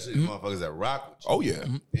 Especially the motherfuckers that rock with you. Oh, yeah.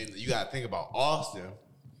 And you got to think about Austin.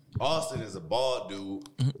 Austin is a bald dude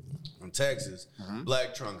from Texas.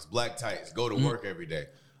 Black trunks, black tights. Go to work every day.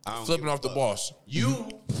 Flipping off the boss. You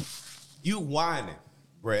whining,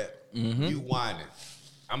 Brett. You whining.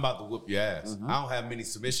 I'm about to whoop your ass. I don't have many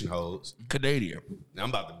submission holds. Canadian. Now I'm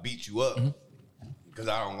about to beat you up because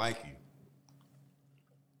I don't like you.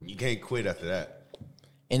 You can't quit after that.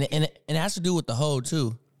 And it has to do with the hold,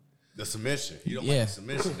 too. The submission. You don't like the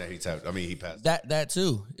submission that he tapped. I mean, he passed. That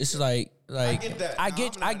too. It's like I get that. I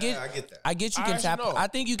get that. You can tap. Know. I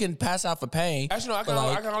think you can pass out for pain. Actually, no, I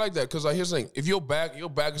kind of like that because like here's the thing: if your back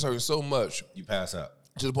is hurting so much, you pass out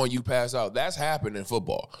to the point you pass out. That's happened in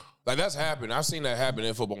football. Like that's happened. I've seen that happen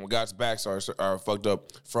in football when guys' backs are fucked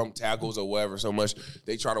up from tackles or whatever so much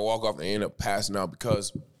they try to walk off and they end up passing out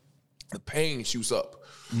because the pain shoots up.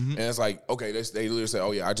 And it's like okay, they literally say,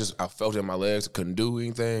 oh yeah, I felt it in my legs, couldn't do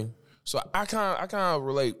anything. So I kind of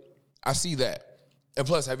relate. I see that. And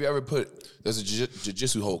plus, have you ever there's a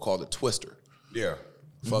jiu-jitsu hold called a twister. Yeah.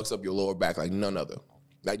 Fucks up your lower back like none other.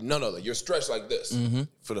 Like none other. You're stretched like this.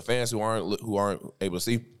 For the fans who aren't able to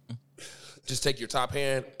see, just take your top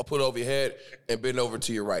hand, put it over your head, and bend over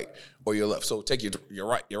to your right or your left. So take your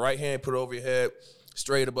right hand, put it over your head,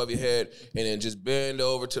 straight above your head, and then just bend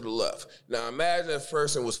over to the left. Now imagine if a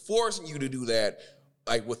person was forcing you to do that,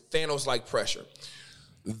 like with Thanos-like pressure.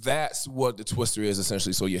 That's what the twister is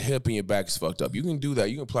essentially. So your hip and your back is fucked up. You can do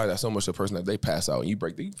that. You can apply that so much to a person that they pass out and you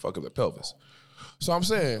fuck up their pelvis. So I'm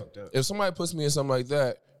saying, if somebody puts me in something like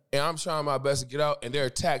that and I'm trying my best to get out and they're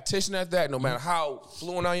a tactician at that, no matter how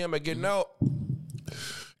fluent I am at getting out,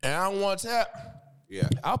 and I don't want to tap,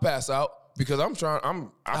 I'll pass out because I'm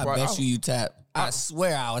trying. I bet you tap. I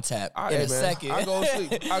swear I'll tap in a second. I go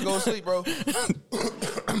to sleep, bro.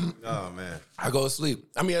 Oh man, I go to sleep.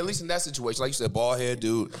 I mean, at least in that situation, like you said, bald head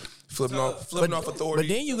dude, flipping off authority.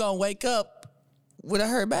 But then you gonna wake up with a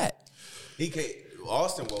hurt back. He can't.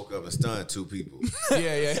 Austin woke up and stunned 2 people.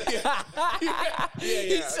 Yeah.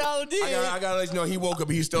 He so did. I gotta let you know he woke up.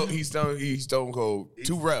 He's stone cold.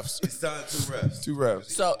 2 refs. He stunned 2 refs. 2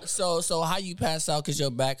 refs. So how you pass out because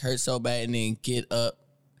your back hurts so bad and then get up?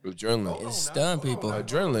 Adrenaline. It stun people.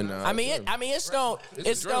 Adrenaline now. I mean, it's stone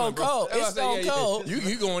cold. It's stone cold.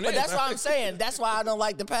 You going in? But that's what I'm saying. That's why I don't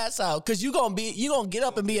like to pass out, because you gonna get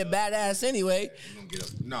up and be a badass anyway. You gonna get up?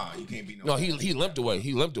 Nah, you can't be No, he limped away. Yeah,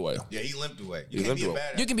 he limped away. You can't be a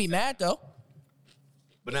badass. You can be mad though.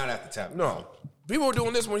 But not after tapping. No. People were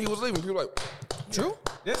doing this when he was leaving. People were like, true.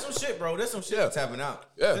 There's some shit, bro. There's some shit that's tapping out.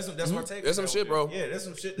 Yeah. That's what take. There's some shit, bro. Yeah, there's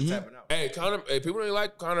some shit that's tapping out. Hey, Conor. Hey, people didn't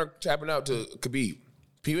like Conor tapping out to Khabib.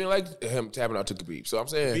 People didn't like him tapping out to Khabib. So I'm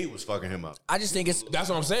saying Khabib was fucking him up. I just think it's. That's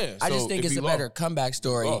what I'm saying. I just So think if it's he a better lost- comeback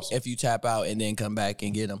story if you tap out and then come back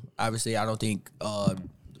and get him. Obviously, I don't think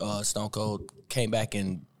Stone Cold came back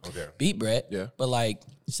and beat Brett. Yeah. But like,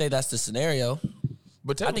 say that's the scenario.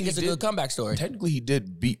 But I think it's a good comeback story. Technically, he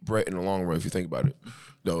did beat Brett in the long run if you think about it.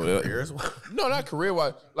 No, no, not career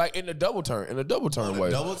wise. Like in the double turn, way.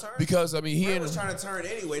 Double turn? Because I mean, he was trying to turn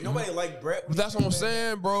anyway. Nobody liked Brett. That's what I'm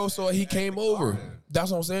saying, bro. So he came over.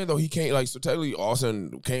 That's what I'm saying, though. He can't so technically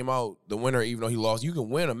Austin came out the winner, even though he lost. You can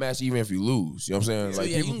win a match even if you lose. You know what I'm saying? So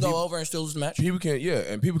like you can go over and still lose the match. People can,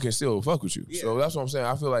 and people can still fuck with you. Yeah. So that's what I'm saying.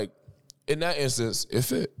 I feel like in that instance, it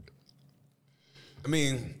fit. I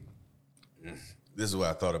mean, this is what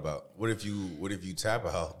I thought about. What if you tap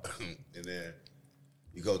out and then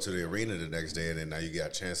you go to the arena the next day and then now you got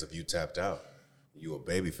a chance if you tapped out, you a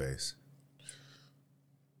babyface.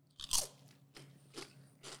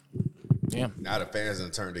 Yeah. Now the fans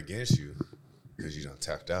done turned against you because you done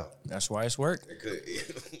tapped out. That's why it's work.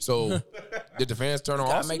 So did the fans turn on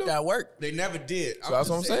Gotta Austin? make that work. They never did. So that's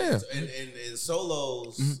what I'm saying. In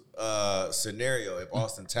Solo's scenario, if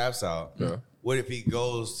Austin taps out, what if he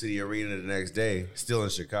goes to the arena the next day, still in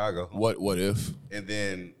Chicago? What if? And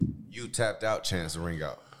then you tapped out, chance to ring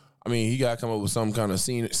out. I mean, he got to come up with some kind of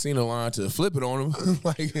scene line to flip it on him,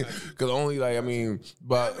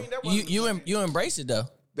 you embrace it though.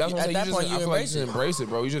 That's what I'm saying. At that point, I feel like you just embrace it,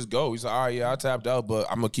 bro. You just go. You say, all right, yeah, I tapped out, but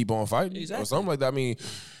I'm gonna keep on fighting or something like that. I mean,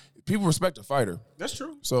 people respect a fighter. That's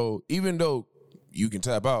true. So even though you can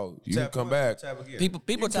tap out, you can come back.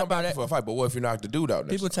 People tap out for a fight, but what if you knock the dude out?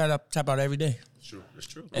 People tap out every day. It's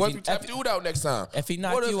true. What if you tap dude out next time? If he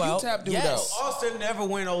knocked you out, tap dude out? Austin never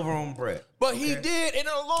went over on Brett, but he did in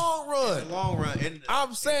the long run.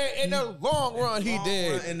 I'm saying in the long run he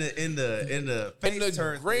did. In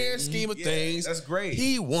the grand scheme of things, that's great.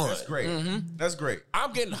 He won. That's great. That's great.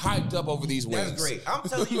 I'm getting hyped up over these wins. That's great. I'm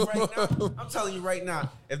telling you right now.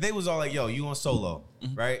 If they was all like, "Yo, you on solo,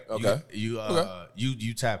 right? Okay.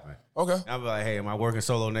 You tapping. Okay. I'll be like, "Hey, am I working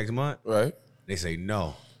solo next month?" Right. They say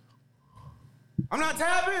no. I'm not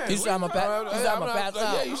tapping. He's talking about pass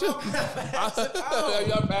out. Yeah, you should.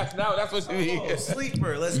 Y'all passing out. That's what you mean.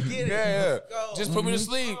 Sleeper. Let's get it. Yeah. Just put me to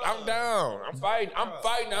sleep. I'm down. I'm fighting.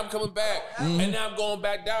 I'm coming back. And now I'm going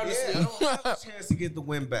back down to sleep. I don't have the chance to get the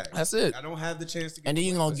win back. That's it. I don't have the chance to get And then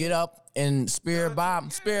you're going to get up and spirit bomb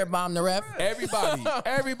the ref.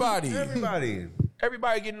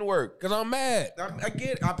 Everybody getting to work because I'm mad. I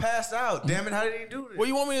get it. I passed out. Damn it, how did he do this? What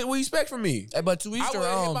you expect from me? Hey, but to each their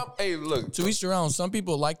own. Hey, look. To each their own. Some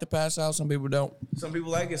people like to pass out. Some people don't. Some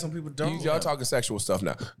people like it. Some people don't. Y'all talking sexual stuff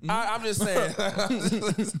now. I'm just saying.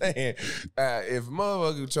 If a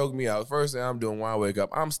motherfucker choke me out, first thing I'm doing when I wake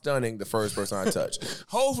up, I'm stunning the first person I touch.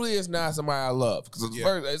 Hopefully it's not somebody I love. Because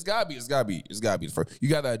first, it's gotta be the first. You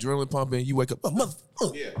got that adrenaline pumping. You wake up,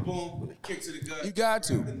 motherfucker. Yeah, boom, kick to the gut. You got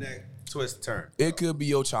to. The neck, twist, turn. It could be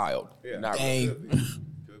your child. Yeah. Not Dang. really.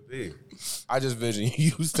 Could be. I just vision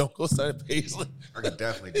you Stone Cold Stunning Paisley. I could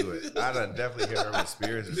definitely do it. I'd definitely hit her with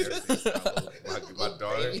spears and everything. My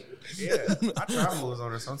daughter. Yeah. I try moves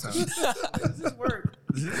on her sometimes. Does this work?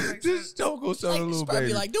 Just Stone Cold Stunning little baby.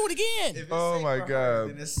 Be like, do it again. If it's Oh safe my for God. her,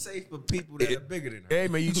 then it's safe for people that are bigger than her. Hey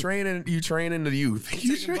man, you training the youth.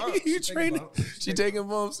 She taking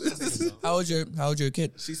bumps. How old your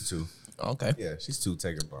kid? She's 2. Okay. Yeah, she's 2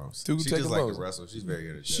 taking bumps. Two She taking just like bumps. to wrestle. She's very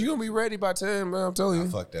good at She gonna be ready by 10, man. I'm telling you.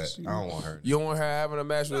 Fuck that. I don't want her. You don't want her having a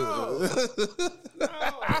match with.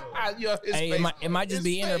 Hey, it might just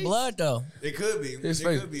be in her blood though. It could be. His It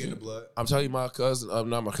face. could be in the blood. I'm telling you, my cousin,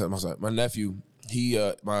 not my cousin, my nephew. He,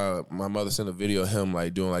 my mother sent a video of him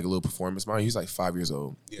like doing like a little performance. Mind, he's like 5 years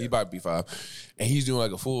old. Yeah. He about to be 5, and he's doing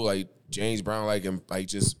like a full like James Brown like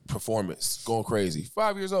just performance, going crazy.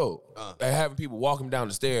 5 years old, and having people walk him down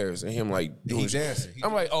the stairs and him like doing dancing.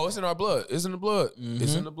 I'm like, oh, it's in our blood. It's in the blood.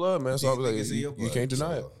 It's in the blood, man. So I was like, it's in your you blood. can't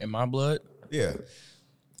deny it. In my blood, Yeah.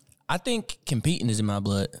 I think competing is in my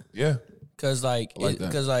blood. Yeah, Cause like, I like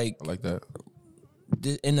that. cause like, I like that.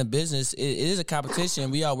 in the business, it is a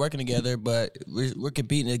competition. We all working together, but we're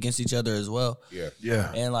competing against each other as well.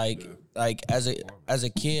 Yeah. And like as a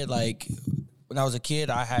kid, like when I was a kid,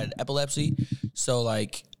 I had epilepsy, so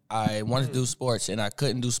like I wanted to do sports, and I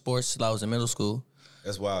couldn't do sports till I was in middle school.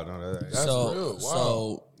 That's wild. No, that's real.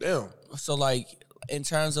 Wow. Damn. So like in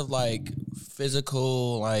terms of like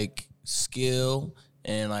physical like skill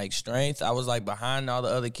and like strength, I was like behind all the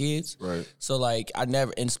other kids. Right. So like I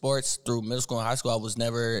never in sports through middle school and high school, I was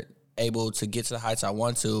never able to get to the heights I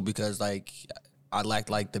want to because like I lacked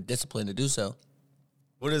like the discipline to do so.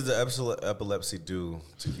 What does the epilepsy do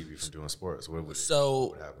to keep you from doing sports? What would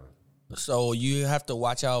happen? So you have to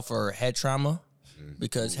watch out for head trauma.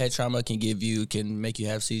 Because head trauma can make you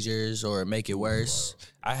have seizures or make it worse.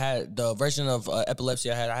 I had the version of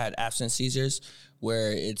epilepsy I had absent seizures,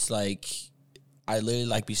 where it's like I literally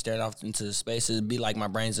like be staring off into space. It'd be like my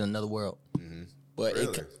brain's in another world. But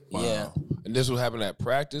really? Yeah. And this would happen at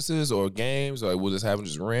practices or games, or would this happen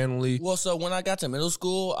just randomly? Well, so when I got to middle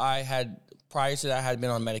school, prior to that, I had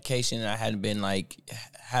been on medication and I hadn't been like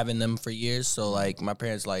having them for years. So like my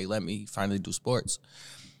parents like let me finally do sports.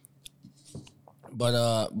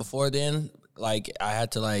 But before then, like I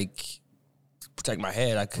had to like protect my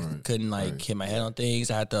head. I couldn't like hit my head on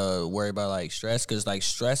things. I had to worry about like stress because like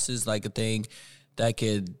stress is like a thing that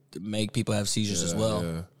could make people have seizures as well.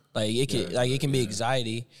 Yeah. Like it can be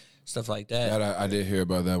anxiety, stuff like that. Yeah, I did hear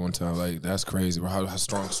about that one time. Like that's crazy. How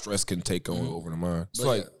strong stress can take over the mind. It's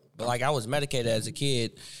but I was medicated as a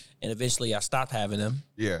kid, and eventually I stopped having them.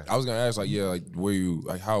 Yeah, I was gonna ask were you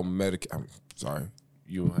like how medicated? I'm sorry.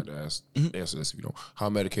 You don't have to answer this if you don't. How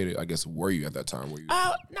medicated, I guess, were you at that time? Were you?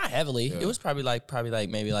 Not heavily. Yeah. It was probably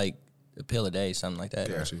maybe like a pill a day, something like that.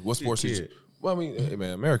 Yeah. What sports did you? Well, I mean, hey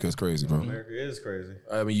man, America is crazy, bro. America is crazy.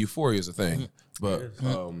 I mean, euphoria is a thing. But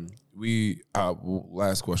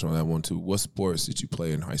last question on that one too. What sports did you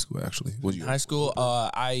play in high school? Actually, high school?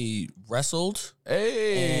 I wrestled.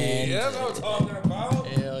 Hey, that's what I'm talking about.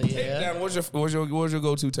 Hell yeah! Takedown. What's your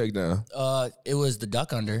go-to takedown? It was the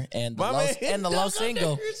duck under and the low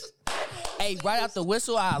single. Hey, right out the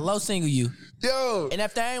whistle, I low single you. Yo. And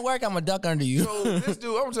if that ain't work, I'm a duck under you. Yo, this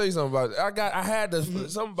dude, I'm gonna tell you something about it. I had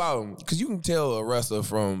something about him. Cause you can tell a wrestler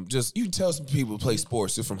you can tell some people play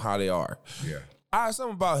sports just from how they are. Yeah.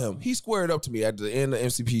 Something about him. He squared up to me at the end of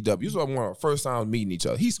MCPW. This was one of our first times meeting each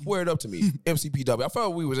other. He squared up to me, MCPW. I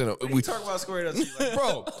felt we was in a. We talk about squared up to you,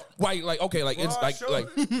 bro.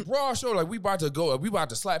 Raw show. Like we about to go. We about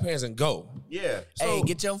to slap hands and go. Yeah. So, hey,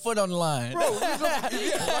 get your foot on the line, bro.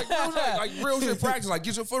 Like real shit practice. Like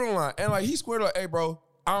get your foot on the line. And like he squared up. Hey, bro.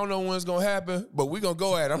 I don't know when it's gonna happen, but we gonna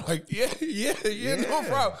go at it. I'm like, yeah, no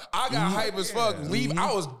problem. I got hype as fuck.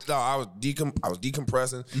 I was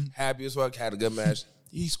decompressing, happy as fuck, had a good match.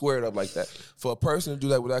 He squared up like that. For a person to do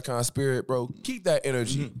that with that kind of spirit, bro, keep that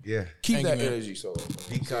energy. Yeah. Keep that energy. So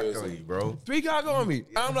be cocked on you, bro. Be cocked on me.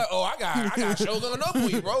 I'm like, I got Shogun up on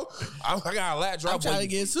you, bro. I got a lat drop. I'm trying to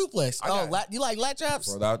get suplexed. You like lat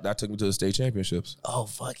drops? Bro, that took me to the state championships. Oh,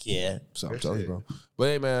 fuck yeah. So I'm telling you, bro. But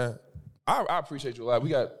hey, man, I appreciate you a lot. We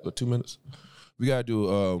got 2 minutes. We gotta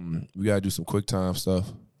do some quick time stuff.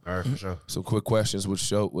 All right, for sure. Some quick questions with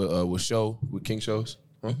King Shows.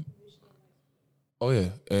 Huh? Oh yeah.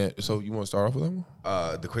 And so you want to start off with that one?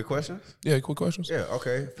 The quick questions? Yeah, quick questions. Yeah,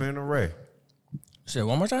 okay. Finn or Ray? Say it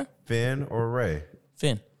one more time. Finn or Ray?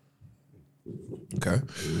 Finn. Okay.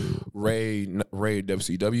 Ray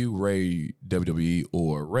WCW, Ray WWE,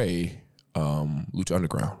 or Ray Lucha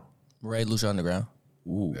Underground. Ray Lucha Underground.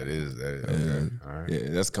 Ooh, that is okay. All right. Yeah,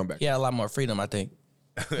 that's come back. He had a lot more freedom, I think.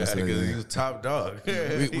 Because he was top dog.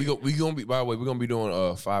 we gonna be. By the way, we're gonna be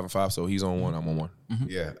doing 5 and 5. So he's on 1, I'm on 1. Mm-hmm.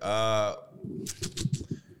 Yeah.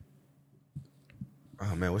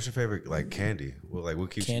 Oh man, what's your favorite like candy? What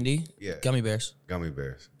keeps candy? Yeah. Gummy bears. Gummy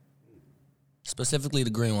bears. Specifically the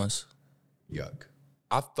green ones. Yuck.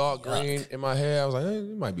 I thought green in my head. I was like,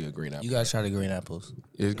 it might be a green apple. You guys try the green apples.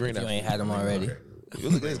 It's green apple. You ain't had them already. Okay.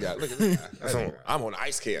 Look at this guy. Look at this guy. I'm on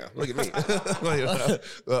ice can. Look at me.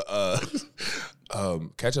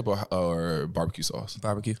 Ketchup or barbecue sauce?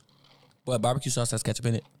 Barbecue. But barbecue sauce has ketchup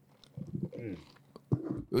in it.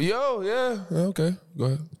 Yo, yeah. Okay. Go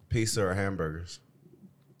ahead. Pizza or hamburgers?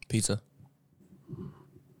 Pizza.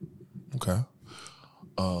 Okay.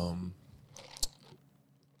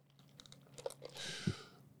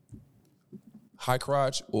 High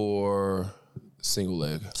crotch or single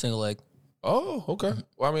leg? Single leg. Oh, okay.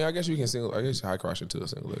 Well, I mean, I guess you can high crotch into a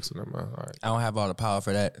single leg, so never mind. All right. I don't have all the power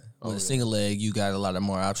for that. With a single leg, you got a lot of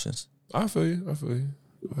more options. I feel you. Go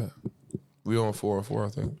ahead. We on 4 and 4, I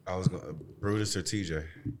think. I was going Brutus or TJ.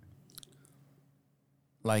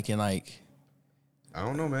 I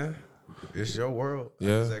don't know, man. It's your world. Yeah.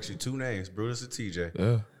 There's actually two names, Brutus and TJ.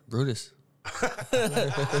 Yeah. Brutus.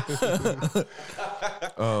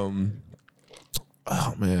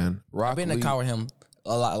 Oh man, Rock I've been in the car with him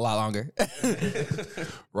a lot longer.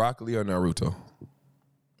 Rock Lee or Naruto?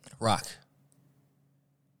 Rock.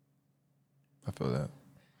 I feel that.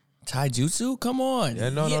 Taijutsu? Come on. Yeah,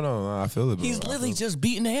 no. I feel it. Bro. He's literally just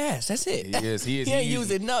beating their ass. That's it. He is. He ain't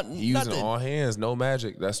using nothing. He using all hands, no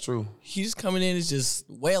magic. That's true. He's coming in and just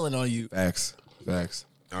wailing on you. Facts.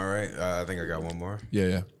 All right. I think I got one more.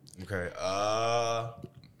 Yeah. Okay.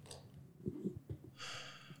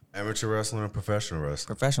 Amateur wrestling or professional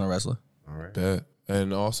wrestling? Professional wrestler. All right. Bet.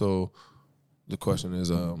 And also, the question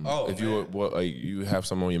is, if you were, you have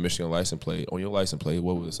someone on your Michigan license plate, what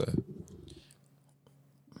would it say?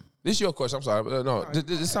 This is your question. I'm sorry. No,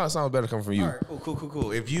 this sounds better coming from you. All right,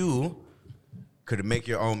 cool. If you could make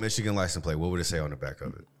your own Michigan license plate, what would it say on the back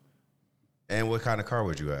of it? And what kind of car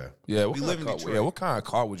would you have? Yeah, we live in Detroit. Yeah, what kind of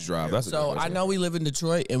car would you drive? That's So I know we live in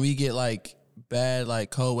Detroit and we get like bad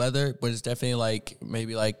like cold weather, but it's definitely like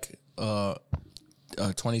maybe like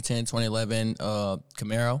 2010, 2011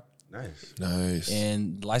 Camaro. Nice.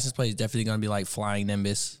 And the license plate is definitely gonna be like Flying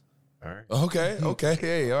Nimbus. All right. Okay.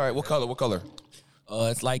 Hey, all right. What color?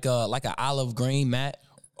 It's like an olive green matte.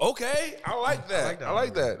 Okay, I like that. I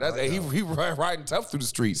like that. That's he riding tough through the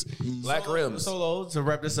streets. Black rims. Solo, to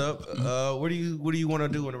wrap this up, what do you want to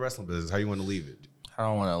do in the wrestling business? How you want to leave it? I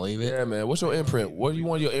don't want to leave it. Yeah, man. What's your imprint? What do you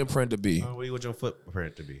want your imprint to be? What do you want your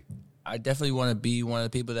footprint to be? I definitely want to be one of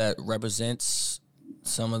the people that represents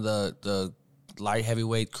some of the light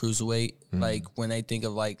heavyweight, cruiserweight. Like when they think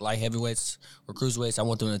of like light heavyweights or cruiserweights, I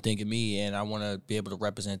want them to think of me, and I want to be able to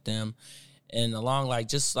represent them. And along like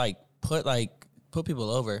just like put people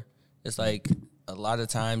over. It's like a lot of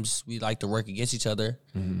times we like to work against each other,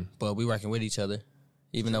 but we working with each other,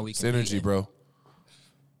 even though we synergy, bro.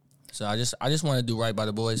 So I just want to do right by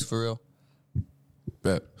the boys for real.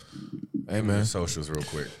 Bet. Hey man, socials real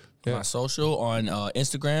quick. Yeah. My social on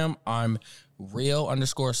Instagram, I'm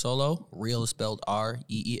real_solo. Real is spelled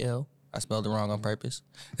REEL. I spelled it wrong on purpose.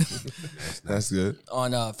 That's good.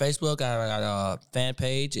 On Facebook, I got a fan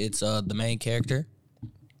page. It's the main character.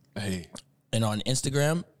 Hey. And on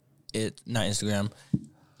Instagram,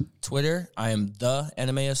 Twitter, I am the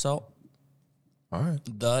Anime Assault. All right.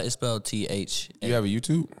 The is spelled TH. You have a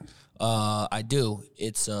YouTube? I do.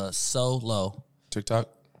 It's Solo. TikTok?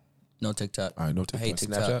 No TikTok. All right, no TikTok. I hate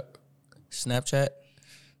TikTok. Snapchat?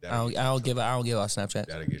 I don't give out Snapchat.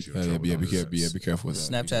 That'll get you in trouble. Be careful with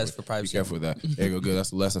that. Snapchat is for privacy. Be careful with that. There you go. Good. That's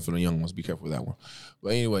the lesson for the young ones. Be careful with that one.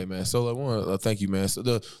 But anyway, man. So I want to thank you, man. So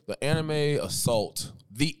the Anime Assault.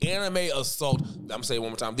 The Anime Assault. I'm gonna say it one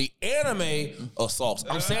more time. The Anime Assault.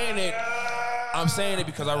 I'm saying it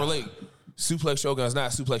because I relate. Suplex Shogun is not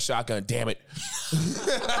Suplex Shotgun, damn it.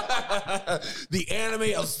 The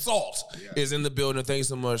Anime Assault is in the building. Thanks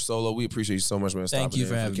so much, Solo. We appreciate you so much, man. Thank you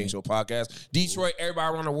for having the King me. Show Podcast. Detroit,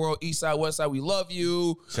 everybody around the world, East Side, West Side, we love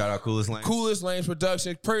you. Shout out Coolest Lanes. Coolest Lanes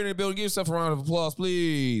Production. Pray in the building. Give yourself a round of applause,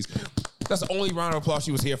 please. That's the only round of applause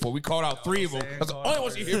she was here for. We called out 3 of them. That's the only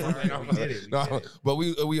one she here for. We did it. But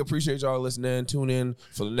we appreciate y'all listening. Tune in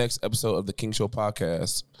for the next episode of the King Show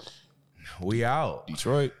Podcast. We out.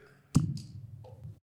 Detroit.